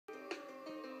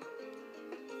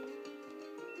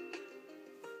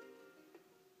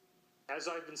as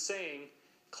I've been saying,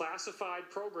 classified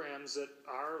programs that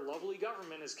our lovely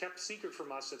government has kept secret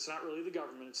from us. It's not really the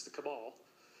government, it's the cabal.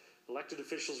 Elected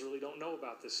officials really don't know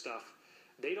about this stuff.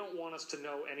 They don't want us to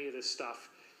know any of this stuff.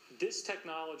 This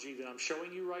technology that I'm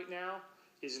showing you right now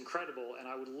is incredible, and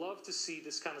I would love to see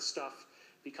this kind of stuff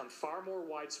become far more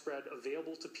widespread,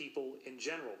 available to people in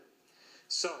general.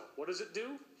 So, what does it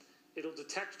do? It'll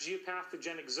detect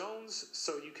geopathogenic zones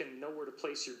so you can know where to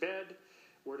place your bed,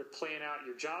 where to plan out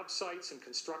your job sites and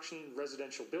construction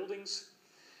residential buildings.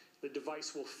 The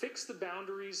device will fix the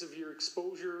boundaries of your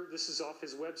exposure. This is off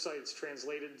his website. It's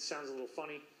translated. It sounds a little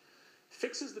funny.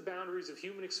 Fixes the boundaries of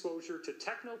human exposure to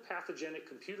technopathogenic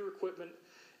computer equipment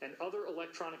and other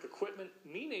electronic equipment,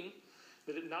 meaning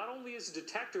that it not only is a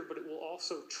detector, but it will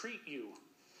also treat you.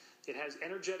 It has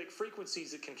energetic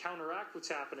frequencies that can counteract what's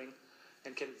happening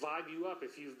and can vibe you up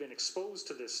if you've been exposed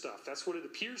to this stuff. That's what it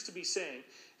appears to be saying.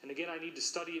 And again, I need to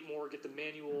study it more, get the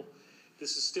manual.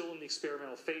 This is still in the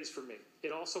experimental phase for me.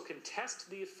 It also can test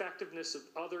the effectiveness of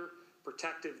other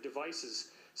protective devices.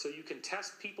 So you can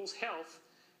test people's health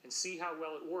and see how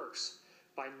well it works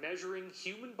by measuring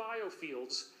human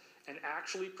biofields and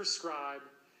actually prescribe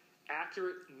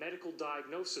accurate medical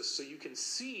diagnosis. So you can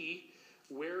see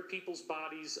where people's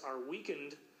bodies are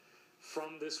weakened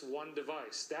from this one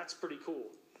device. That's pretty cool.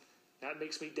 That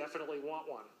makes me definitely want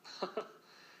one.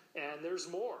 And there's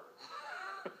more.